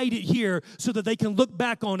going to hide it here so that they can look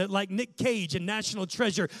back on it like Nick Cage in National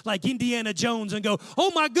Treasure, like Indiana Jones, and go,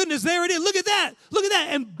 oh my goodness, there it is. Look at that,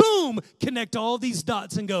 and boom, connect all these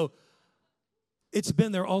dots and go, it's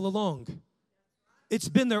been there all along. It's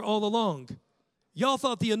been there all along. Y'all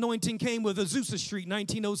thought the anointing came with Azusa Street,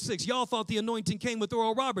 1906. Y'all thought the anointing came with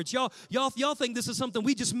Oral Roberts. Y'all think this is something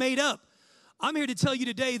we just made up. I'm here to tell you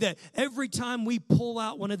today that every time we pull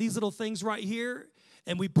out one of these little things right here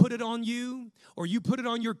and we put it on you, or you put it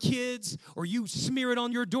on your kids, or you smear it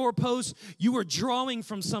on your doorpost, you are drawing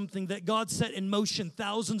from something that God set in motion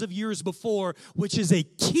thousands of years before, which is a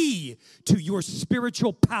key to your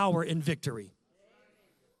spiritual power and victory.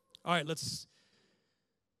 All right,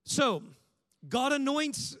 So, God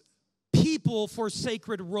anoints people for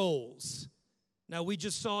sacred roles. Now, we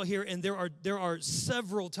just saw here, and there are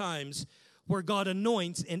several times where God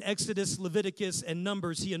anoints. In Exodus, Leviticus, and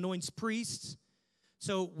Numbers, he anoints priests.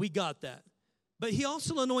 So we got that. But he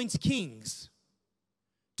also anoints kings.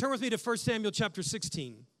 Turn with me to 1 Samuel chapter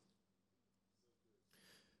 16.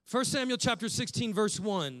 1 Samuel chapter 16, verse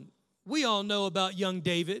 1. We all know about young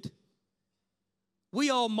David. We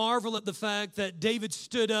all marvel at the fact that David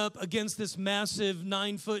stood up against this massive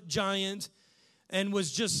 9-foot giant and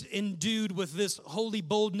was just endued with this holy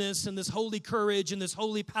boldness and this holy courage and this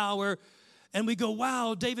holy power. And we go,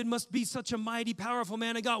 wow, David must be such a mighty, powerful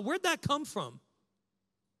man of God. Where'd that come from?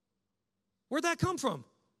 Where'd that come from?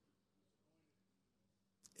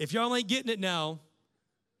 If y'all ain't getting it now,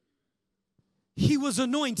 he was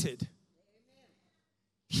anointed.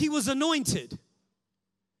 He was anointed.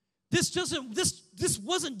 This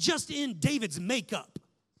wasn't just in David's makeup.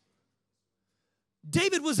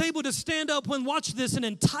 David was able to stand up when, watch this, an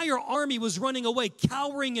entire army was running away,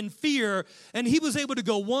 cowering in fear, and he was able to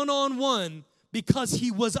go one-on-one because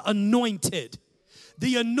he was anointed.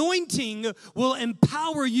 The anointing will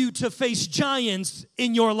empower you to face giants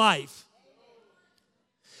in your life.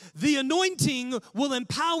 The anointing will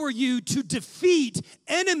empower you to defeat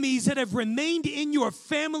enemies that have remained in your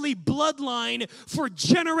family bloodline for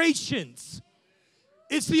generations.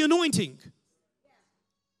 It's the anointing.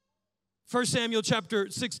 1 Samuel chapter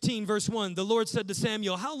 16, verse 1, the Lord said to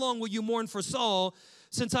Samuel, how long will you mourn for Saul,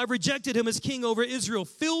 since I rejected him as king over Israel?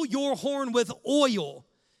 Fill your horn with oil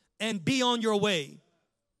and be on your way.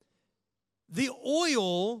 The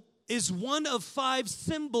oil is one of 5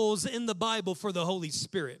 symbols in the Bible for the Holy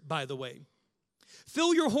Spirit, by the way.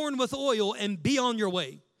 Fill your horn with oil and be on your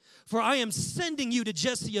way. For I am sending you to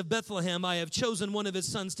Jesse of Bethlehem. I have chosen one of his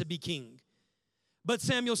sons to be king. But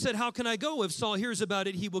Samuel said, how can I go? If Saul hears about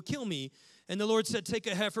it, he will kill me. And the Lord said, take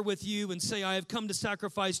a heifer with you and say, I have come to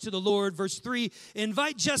sacrifice to the Lord. Verse 3,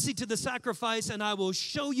 invite Jesse to the sacrifice and I will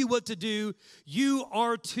show you what to do. You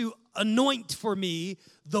are to anoint for me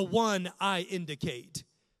the one I indicate.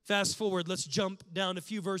 Fast forward, let's jump down a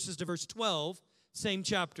few verses to verse 12, same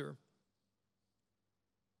chapter.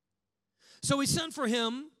 So he sent for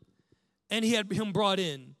him, and he had him brought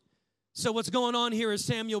in. So what's going on here is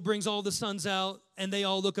Samuel brings all the sons out, and they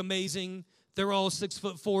all look amazing. They're all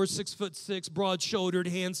 6'4", 6'6", broad-shouldered,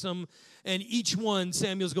 handsome. And each one,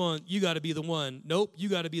 Samuel's going, you got to be the one. Nope, you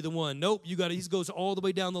got to be the one. Nope, you got to. He goes all the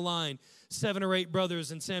way down the line. 7 or 8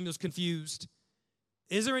 brothers, and Samuel's confused.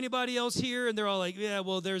 Is there anybody else here? And they're all like, yeah,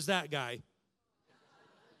 well, there's that guy.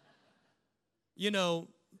 You know,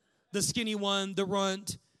 the skinny one, the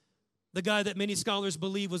runt, the guy that many scholars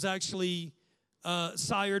believe was actually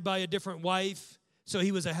sired by a different wife, so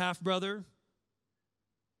he was a half-brother.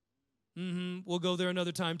 We'll go there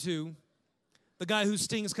another time, too. The guy who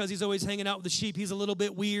stings because he's always hanging out with the sheep, he's a little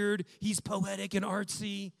bit weird. He's poetic and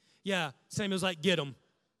artsy. Yeah, Samuel's like, get him.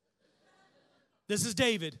 This is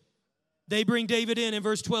David. They bring David in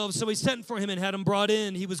verse 12. So he sent for him and had him brought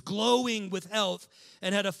in. He was glowing with health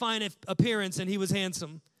and had a fine appearance, and he was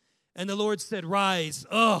handsome. And the Lord said, rise,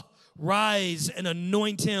 rise and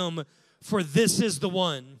anoint him, for this is the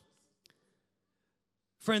one.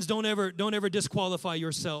 Friends, don't ever disqualify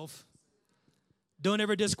yourself. Don't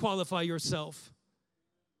ever disqualify yourself.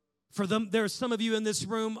 For them, there are some of you in this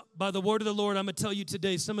room, by the word of the Lord, I'm going to tell you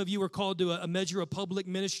today, some of you are called to a measure of public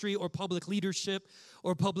ministry or public leadership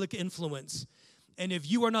or public influence. And if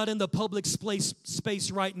you are not in the public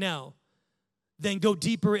space right now, then go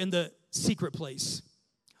deeper in the secret place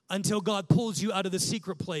until God pulls you out of the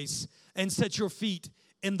secret place and sets your feet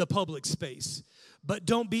in the public space. But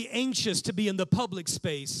don't be anxious to be in the public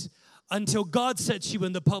space until God sets you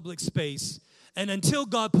in the public space. And until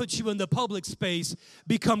God puts you in the public space,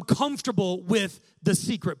 become comfortable with the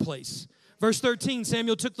secret place. Verse 13,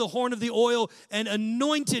 Samuel took the horn of the oil and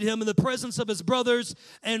anointed him in the presence of his brothers.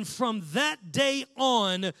 And from that day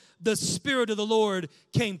on, the Spirit of the Lord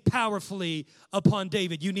came powerfully upon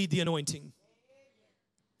David. You need the anointing.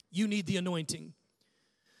 You need the anointing.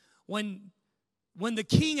 When the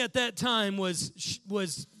king at that time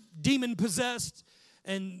was demon-possessed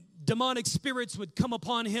and demonic spirits would come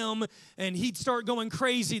upon him and he'd start going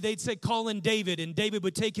crazy, they'd say, call in David. And David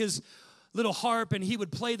would take his little harp and he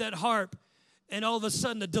would play that harp. And all of a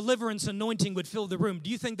sudden, a deliverance anointing would fill the room. Do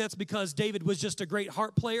you think that's because David was just a great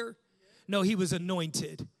harp player? No, he was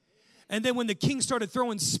anointed. And then when the king started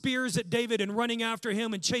throwing spears at David and running after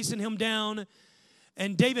him and chasing him down,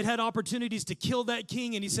 and David had opportunities to kill that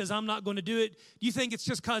king, and he says, I'm not going to do it. Do you think it's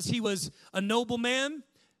just because he was a noble man?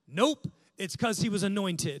 Nope. It's because he was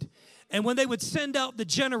anointed. And when they would send out the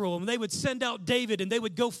general, and they would send out David, and they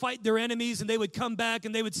would go fight their enemies, and they would come back,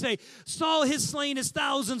 and they would say, Saul has slain his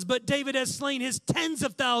thousands, but David has slain his tens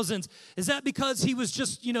of thousands. Is that because he was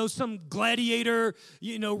just, some gladiator,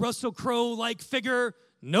 Russell Crowe-like figure?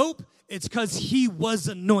 Nope. It's because he was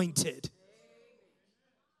anointed.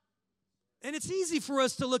 And it's easy for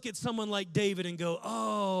us to look at someone like David and go,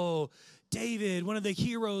 oh, David, one of the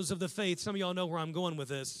heroes of the faith. Some of y'all know where I'm going with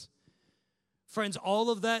this. Friends, all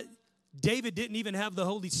of that, David didn't even have the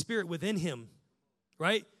Holy Spirit within him,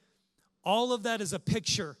 right? All of that is a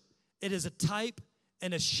picture. It is a type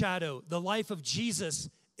and a shadow. The life of Jesus,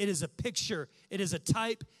 it is a picture. It is a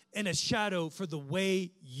type and a shadow for the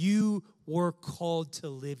way you were called to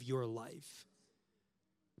live your life.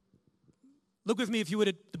 Look with me, if you would,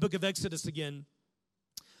 at the book of Exodus again.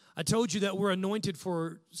 I told you that we're anointed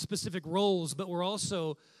for specific roles, but we're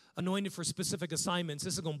also anointed for specific assignments.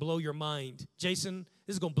 This is going to blow your mind. Jason,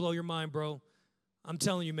 this is going to blow your mind, bro. I'm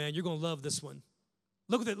telling you, man, you're going to love this one.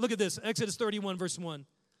 Look at this, Exodus 31, verse 1.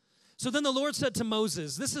 So then the Lord said to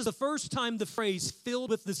Moses, this is the first time the phrase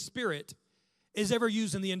filled with the Spirit is ever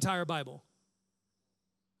used in the entire Bible.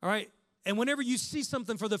 All right? And whenever you see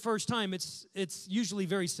something for the first time, it's usually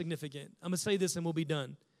very significant. I'm going to say this and we'll be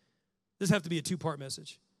done. This has to be a two-part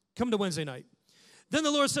message. Come to Wednesday night. Then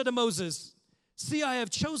the Lord said to Moses, see, I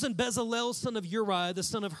have chosen Bezalel, son of Uri, the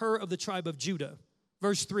son of Hur of the tribe of Judah.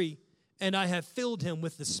 Verse 3, and I have filled him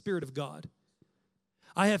with the Spirit of God.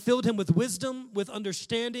 I have filled him with wisdom, with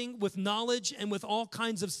understanding, with knowledge, and with all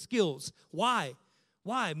kinds of skills. Why?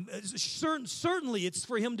 Why? Certainly it's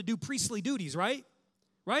for him to do priestly duties, right?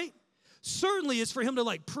 Right? Certainly it's for him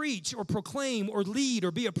to preach or proclaim or lead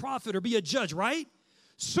or be a prophet or be a judge, right?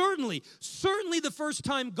 Certainly the first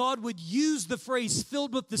time God would use the phrase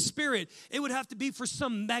filled with the Spirit, it would have to be for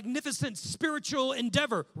some magnificent spiritual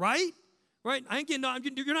endeavor, right? Right? You're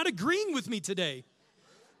not agreeing with me today.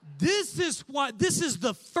 This is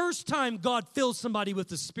the first time God fills somebody with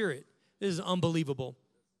the Spirit. This is unbelievable.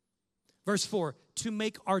 Verse 4, to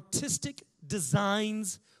make artistic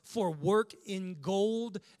designs for work in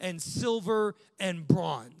gold and silver and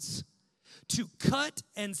bronze, to cut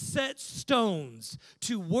and set stones,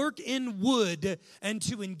 to work in wood, and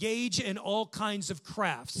to engage in all kinds of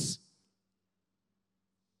crafts.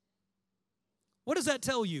 What does that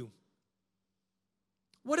tell you?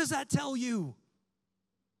 What does that tell you?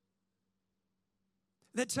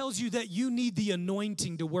 That tells you that you need the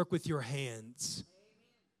anointing to work with your hands.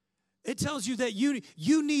 It tells you that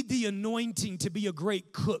you need the anointing to be a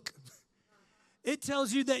great cook. It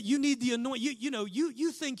tells you that you need the anointing.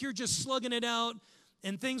 You think you're just slugging it out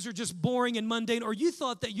and things are just boring and mundane, or you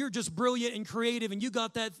thought that you're just brilliant and creative and you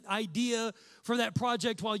got that idea for that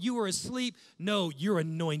project while you were asleep. No, you're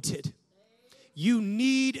anointed. You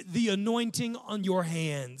need the anointing on your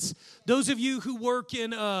hands. Those of you who work in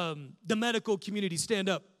the medical community, stand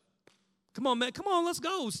up. Come on, man. Come on, let's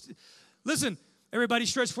go. Listen, everybody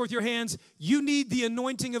stretch forth your hands. You need the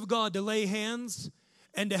anointing of God to lay hands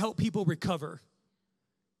and to help people recover.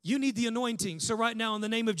 You need the anointing. So right now, in the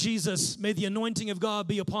name of Jesus, may the anointing of God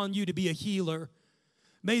be upon you to be a healer.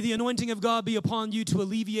 May the anointing of God be upon you to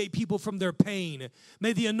alleviate people from their pain.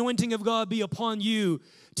 May the anointing of God be upon you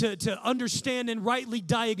to understand and rightly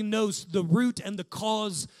diagnose the root and the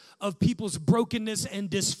cause of people's brokenness and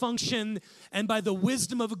dysfunction. And by the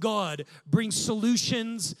wisdom of God, bring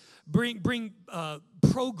solutions, bring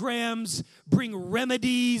programs, bring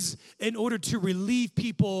remedies in order to relieve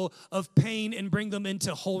people of pain and bring them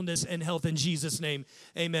into wholeness and health in Jesus' name.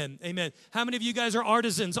 Amen. Amen. How many of you guys are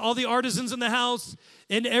artisans? All the artisans in the house,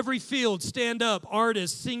 in every field, stand up.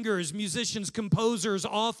 Artists, singers, musicians, composers,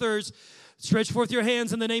 authors. Stretch forth your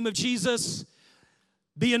hands in the name of Jesus.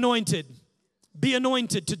 Be anointed. Be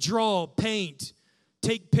anointed to draw, paint,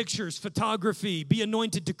 take pictures, photography, be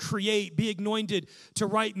anointed to create, be anointed to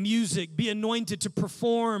write music, be anointed to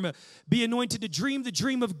perform, be anointed to dream the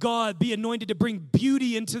dream of God, be anointed to bring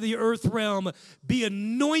beauty into the earth realm, be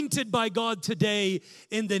anointed by God today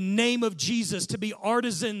in the name of Jesus, to be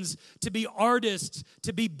artisans, to be artists,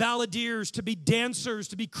 to be balladeers, to be dancers,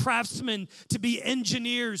 to be craftsmen, to be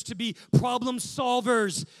engineers, to be problem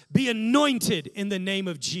solvers, be anointed in the name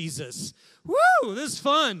of Jesus. Woo, this is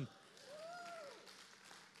fun.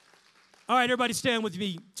 All right, everybody stand with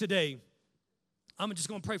me today. I'm just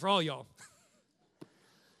going to pray for all y'all.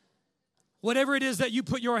 Whatever it is that you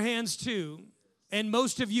put your hands to, and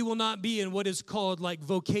most of you will not be in what is called like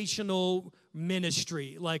vocational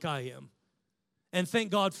ministry like I am. And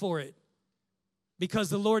thank God for it. Because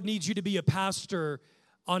the Lord needs you to be a pastor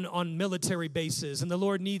on military bases. And the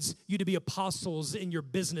Lord needs you to be apostles in your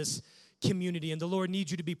business community. And the Lord needs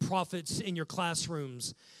you to be prophets in your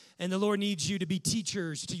classrooms. And the Lord needs you to be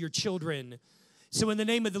teachers to your children. So in the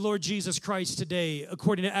name of the Lord Jesus Christ today,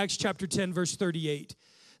 according to Acts chapter 10, verse 38,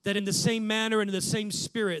 that in the same manner and in the same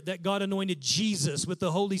spirit that God anointed Jesus with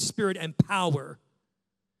the Holy Spirit and power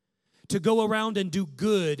to go around and do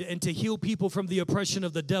good and to heal people from the oppression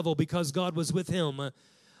of the devil because God was with him,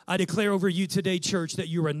 I declare over you today, church, that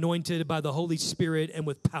you're anointed by the Holy Spirit and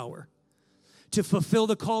with power to fulfill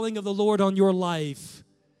the calling of the Lord on your life,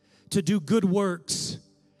 to do good works.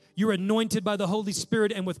 You're anointed by the Holy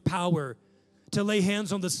Spirit and with power to lay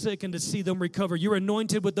hands on the sick and to see them recover. You're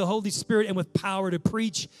anointed with the Holy Spirit and with power to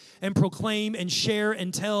preach and proclaim and share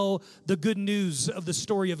and tell the good news of the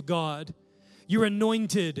story of God. You're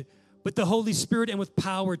anointed with the Holy Spirit and with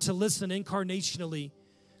power to listen incarnationally,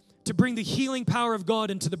 to bring the healing power of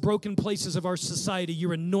God into the broken places of our society.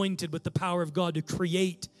 You're anointed with the power of God to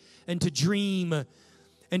create and to dream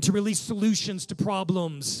and to release solutions to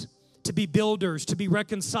problems, to be builders, to be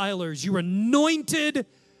reconcilers. You're anointed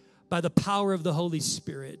by the power of the Holy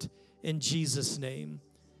Spirit in Jesus' name.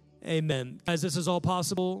 Amen. Guys, this is all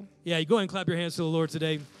possible. Yeah, you go ahead and clap your hands to the Lord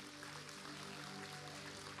today.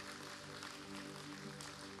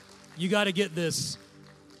 You got to get this.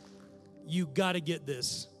 You got to get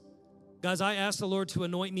this. Guys, I ask the Lord to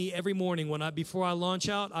anoint me every morning before I launch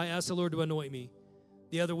out. I ask the Lord to anoint me.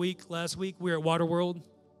 Last week, we were at Waterworld.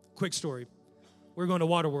 Quick story. We're going to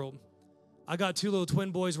Waterworld. I got two little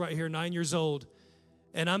twin boys right here, 9 years old,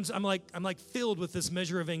 and I'm like filled with this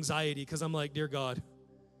measure of anxiety because I'm like, dear God,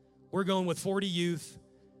 we're going with 40 youth,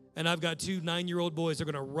 and I've got two 9-year-old boys that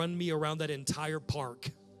are going to run me around that entire park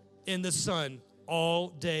in the sun all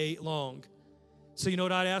day long. So you know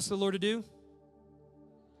what I asked the Lord to do?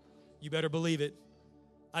 You better believe it.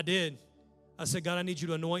 I did. I said, God, I need you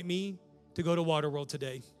to anoint me to go to Waterworld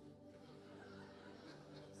today.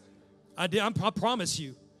 I did. I promise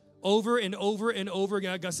you. Over and over and over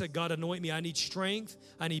again, I said, God, anoint me. I need strength.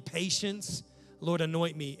 I need patience. Lord,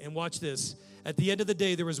 anoint me. And watch this. At the end of the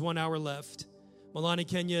day, there was 1 hour left. Milani,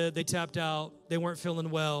 Kenya, they tapped out. They weren't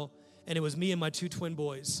feeling well. And it was me and my two twin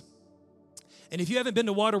boys. And if you haven't been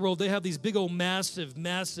to Waterworld, they have these big old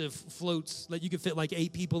massive floats that you can fit like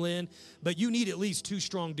 8 people in. But you need at least 2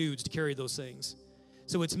 strong dudes to carry those things.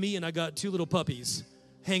 So it's me and I got 2 little puppies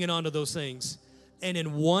hanging on to those things. And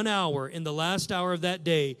in 1 hour, in the last hour of that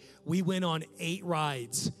day, we went on 8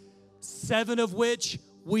 rides, 7 of which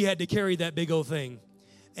we had to carry that big old thing.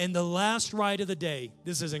 And the last ride of the day,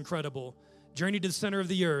 this is incredible, Journey to the Center of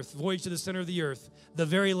the Earth, Voyage to the Center of the Earth, the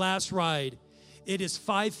very last ride, it is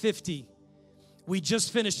 5:50. We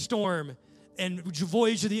just finished Storm, and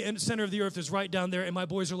Voyage to the Center of the Earth is right down there, and my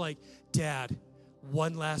boys are like, Dad,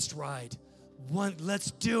 one last ride.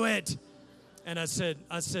 Let's do it. And I said,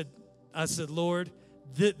 Lord,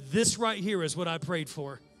 this right here is what I prayed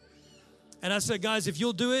for. And I said, guys, if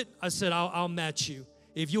you'll do it, I said, I'll match you.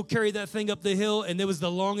 If you'll carry that thing up the hill, and it was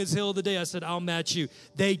the longest hill of the day, I said, I'll match you.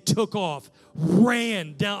 They took off,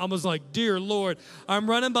 ran down. I was like, dear Lord, I'm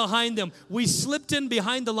running behind them. We slipped in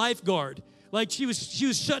behind the lifeguard. Like she was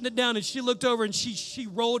shutting it down, and she looked over, and she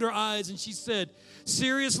rolled her eyes, and she said,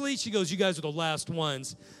 seriously? She goes, you guys are the last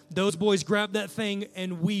ones. Those boys grabbed that thing,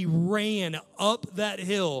 and we ran up that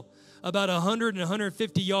hill about 100 and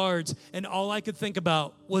 150 yards, and all I could think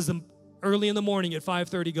about was early in the morning at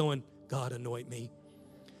 5:30 going, God, anoint me.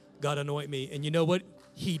 God, anoint me. And you know what?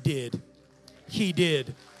 He did. He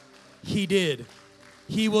did. He did.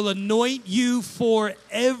 He will anoint you for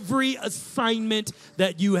every assignment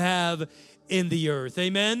that you have in the earth.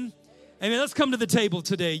 Amen? Amen. Let's come to the table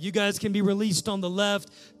today. You guys can be released on the left.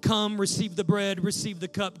 Come, receive the bread, receive the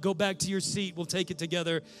cup. Go back to your seat. We'll take it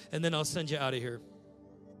together, and then I'll send you out of here.